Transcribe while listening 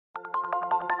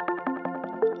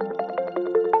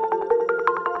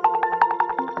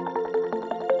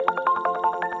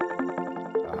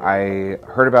I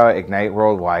heard about Ignite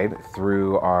Worldwide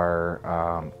through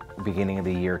our beginning of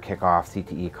the year kickoff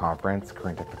CTE conference,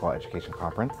 Korean Technical Education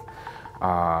Conference.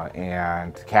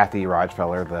 And Kathy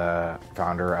Rodgefeller, the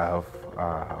founder of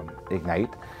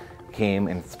Ignite, came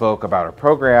and spoke about our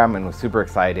program and was super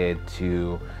excited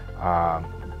to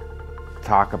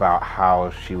talk about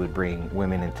how she would bring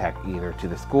women in tech either to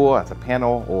the school as a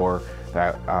panel, or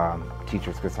that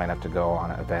teachers could sign up to go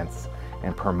on events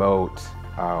and promote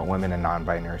women and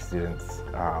non-binary students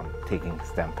taking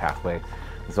STEM pathway.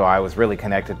 So I was really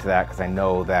connected to that because I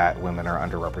know that women are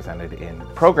underrepresented in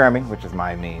programming, which is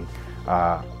my main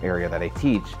area that I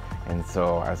teach. And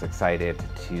so I was excited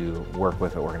to work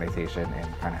with the organization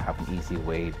and kind of have an easy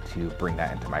way to bring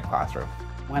that into my classroom.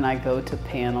 When I go to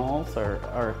panels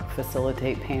or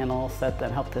facilitate panels,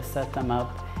 help to set them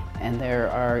up, and there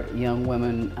are young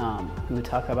women who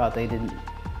talk about they didn't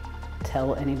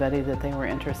tell anybody that they were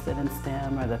interested in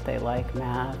STEM or that they like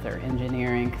math or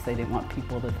engineering because they didn't want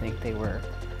people to think they were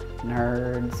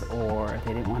nerds or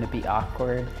they didn't want to be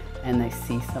awkward, and they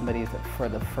see somebody that for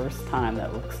the first time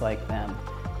that looks like them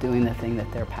doing the thing that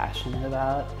they're passionate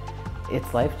about.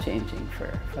 It's life-changing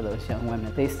for those young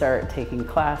women. They start taking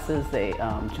classes, they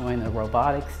join the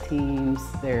robotics teams,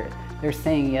 they're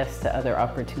saying yes to other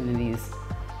opportunities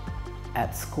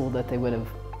at school that they would have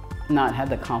not had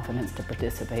the confidence to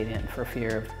participate in for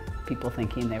fear of people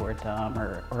thinking they were dumb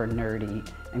or nerdy,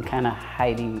 and kind of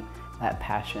hiding that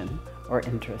passion or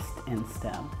interest in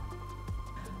STEM.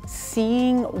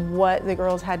 Seeing what the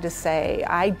girls had to say,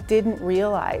 I didn't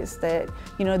realize that,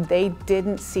 they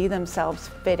didn't see themselves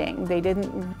fitting. They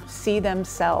didn't see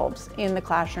themselves in the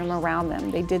classroom around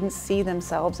them. They didn't see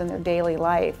themselves in their daily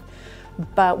life.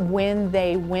 But when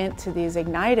they went to these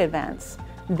Ignite events,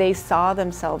 they saw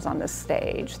themselves on the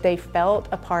stage. They felt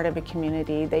a part of a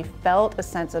community. They felt a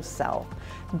sense of self.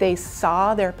 They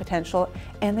saw their potential,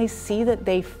 and they see that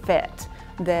they fit,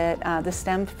 that the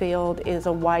STEM field is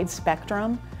a wide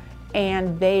spectrum,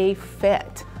 and they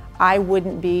fit. I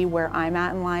wouldn't be where I'm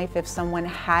at in life if someone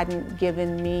hadn't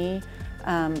given me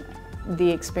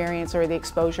the experience or the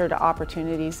exposure to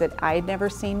opportunities that I'd never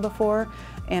seen before.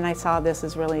 And I saw this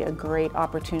as really a great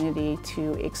opportunity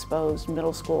to expose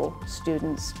middle school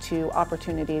students to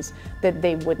opportunities that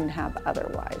they wouldn't have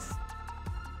otherwise.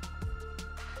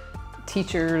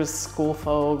 Teachers, school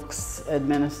folks,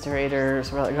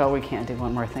 administrators were like, oh, we can't do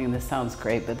one more thing. This sounds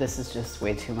great, but this is just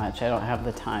way too much. I don't have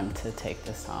the time to take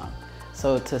this on.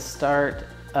 So to start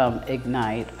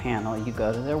Ignite panel, you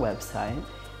go to their website.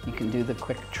 You can do the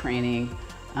quick training.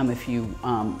 If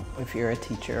you're a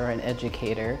teacher or an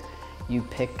educator, you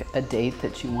pick a date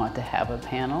that you want to have a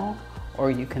panel,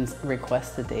 or you can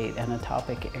request a date and a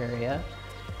topic area.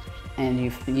 And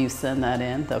you send that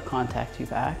in, they'll contact you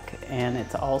back, and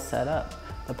it's all set up.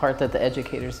 The part that the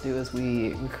educators do is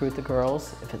we recruit the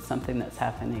girls. If it's something that's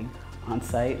happening on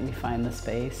site, we find the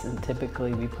space, and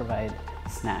typically we provide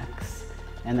snacks.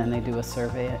 And then they do a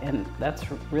survey, and that's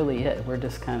really it. We're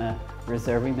just kind of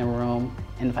reserving the room,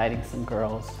 inviting some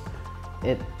girls.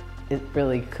 It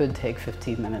really could take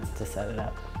 15 minutes to set it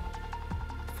up.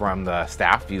 From the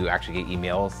staff, you actually get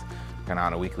emails kind of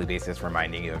on a weekly basis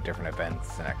reminding you of different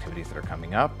events and activities that are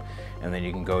coming up. And then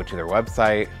you can go to their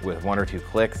website. With 1 or 2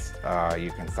 clicks,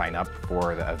 you can sign up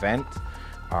for the event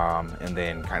and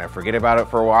then kind of forget about it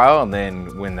for a while. And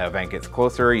then when the event gets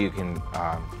closer, you can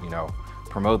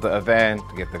promote the event,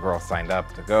 get the girls signed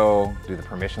up to go, do the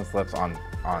permission slips on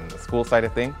the school side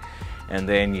of thing. And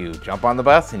then you jump on the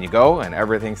bus and you go, and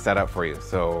everything's set up for you.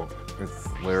 So it's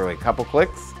literally a couple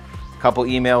clicks, a couple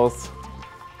emails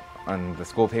on the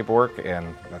school paperwork,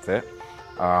 and that's it.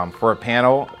 For a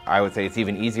panel, I would say it's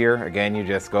even easier. Again, you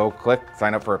just go click,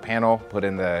 sign up for a panel, put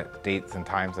in the dates and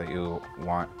times that you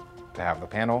want to have the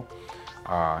panel,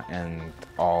 and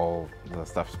all the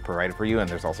stuff's provided for you. And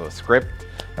there's also a script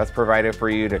that's provided for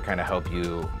you to kind of help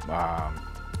you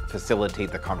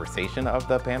facilitate the conversation of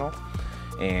the panel.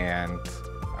 And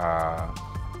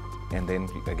then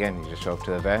again, you just show up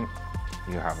to the event,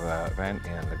 you have the event,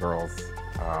 and the girls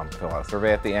fill out a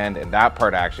survey at the end. And that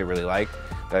part I actually really like,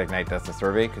 that Ignite does the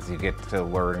survey, because you get to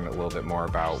learn a little bit more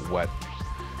about what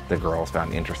the girls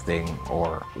found interesting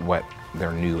or what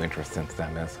their new interest in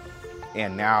STEM is.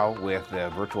 And now with the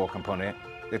virtual component,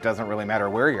 it doesn't really matter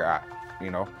where you're at.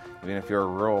 Even if you're a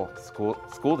rural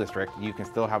school district, you can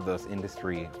still have those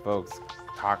industry folks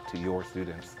talk to your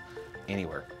students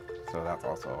anywhere. So that's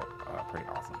also pretty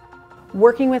awesome.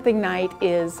 Working with Ignite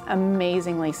is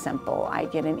amazingly simple. I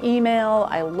get an email,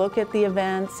 I look at the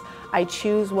events, I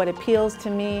choose what appeals to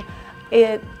me.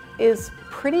 It is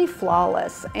pretty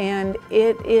flawless, and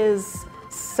it is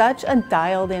such a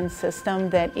dialed in system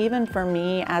that even for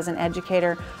me as an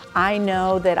educator, I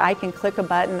know that I can click a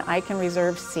button, I can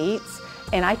reserve seats,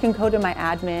 and I can go to my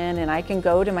admin and I can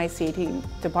go to my seating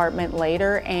department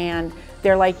later and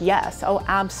they're like, yes, oh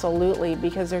absolutely,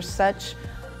 because there's such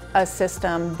a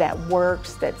system that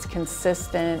works, that's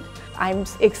consistent. I'm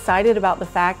excited about the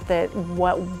fact that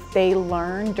what they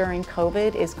learned during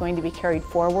COVID is going to be carried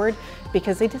forward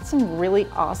because they did some really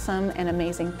awesome and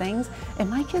amazing things. And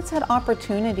my kids had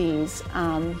opportunities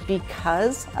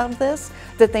because of this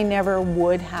that they never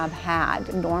would have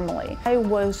had normally. I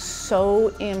was so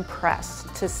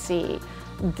impressed to see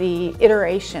the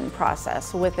iteration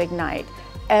process with Ignite.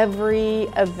 Every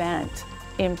event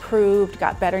improved,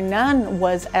 got better. None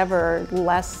was ever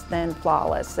less than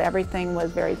flawless. Everything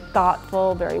was very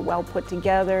thoughtful, very well put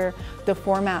together. The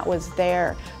format was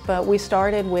there. But we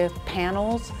started with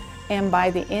panels, and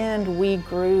by the end we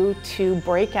grew to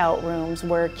breakout rooms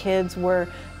where kids were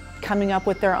coming up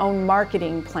with their own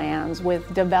marketing plans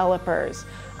with developers.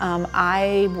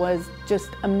 I was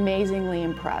just amazingly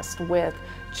impressed with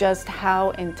just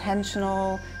how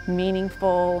intentional,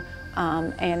 meaningful,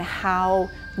 and how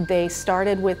they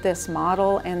started with this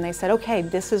model and they said, okay,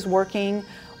 this is working.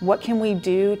 What can we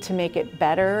do to make it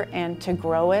better and to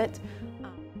grow it?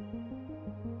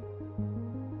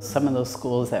 Some of those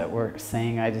schools that were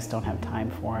saying, I just don't have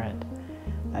time for it.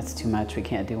 That's too much, we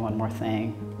can't do one more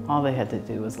thing. All they had to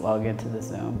do was log into the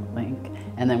Zoom link.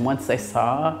 And then once they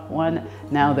saw one,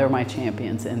 now they're my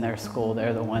champions in their school.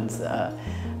 They're the ones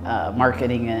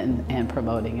marketing it and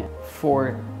promoting it.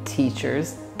 For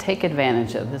teachers, take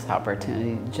advantage of this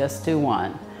opportunity. Just do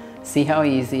one. See how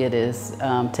easy it is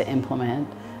to implement.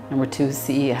 Number two,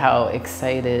 see how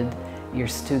excited your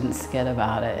students get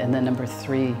about it. And then number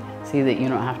three, see that you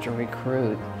don't have to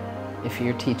recruit. If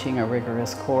you're teaching a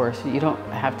rigorous course, you don't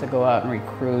have to go out and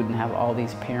recruit and have all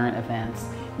these parent events.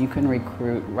 You can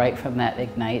recruit right from that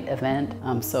Ignite event.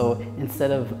 So instead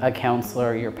of a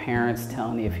counselor or your parents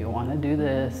telling you, if you want to do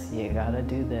this, you got to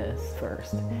do this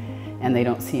first. And they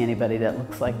don't see anybody that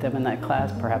looks like them in that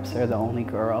class. Perhaps they're the only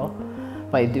girl.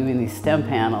 By doing these STEM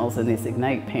panels and these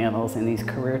Ignite panels and these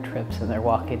career trips, and they're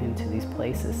walking into these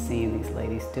places seeing these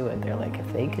ladies do it, they're like,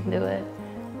 if they can do it,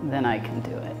 then I can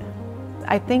do it.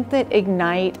 I think that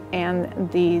Ignite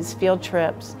and these field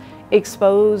trips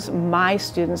expose my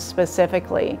students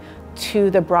specifically to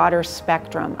the broader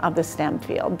spectrum of the STEM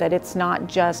field, that it's not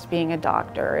just being a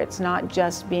doctor, it's not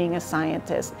just being a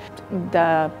scientist.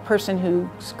 The person who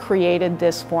created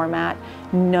this format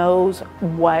knows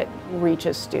what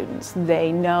reaches students.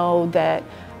 They know that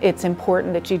it's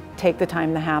important that you take the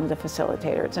time to have the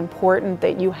facilitator. It's important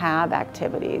that you have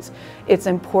activities. It's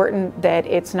important that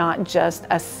it's not just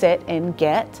a sit and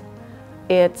get.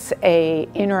 It's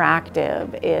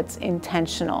interactive, it's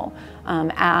intentional.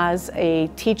 As a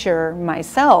teacher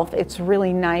myself, it's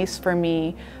really nice for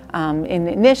me. And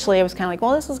initially I was kind of like,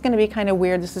 well, this is going to be kind of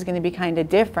weird, this is going to be kind of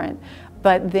different.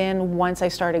 But then once I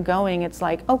started going, it's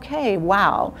like, okay,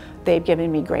 wow, they've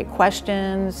given me great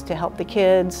questions to help the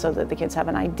kids so that the kids have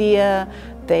an idea.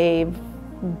 They've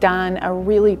done a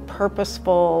really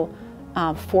purposeful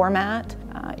format.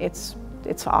 It's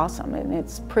awesome, and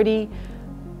it's pretty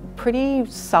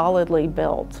solidly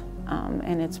built,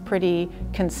 and it's pretty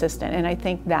consistent. And I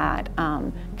think that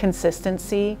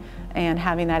consistency and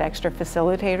having that extra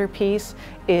facilitator piece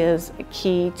is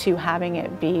key to having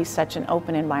it be such an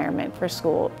open environment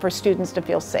for students to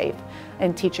feel safe,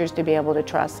 and teachers to be able to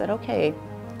trust that, okay,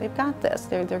 they've got this,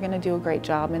 they're going to do a great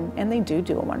job, and they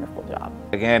do a wonderful job.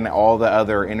 Again, all the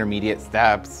other intermediate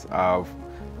steps of,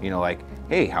 like,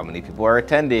 hey, how many people are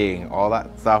attending, all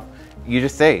that stuff, you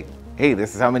just say, hey,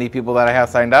 this is how many people that I have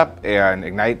signed up, and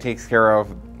Ignite takes care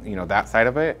of, that side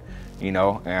of it,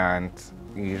 and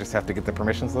you just have to get the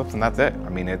permission slips, and that's it. I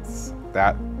mean, it's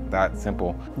that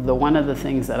simple. One of the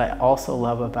things that I also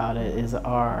love about it is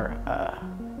our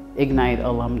Ignite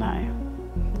alumni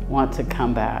want to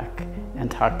come back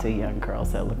and talk to young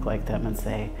girls that look like them and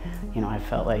say, I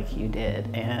felt like you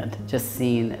did. And just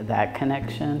seeing that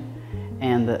connection,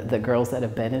 and the girls that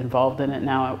have been involved in it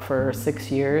now for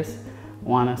 6 years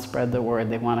want to spread the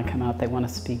word. They want to come out, they want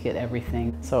to speak at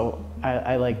everything. So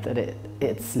I like that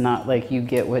it's not like you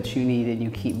get what you need and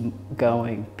you keep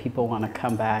going. People want to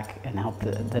come back and help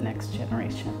the next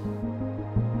generation.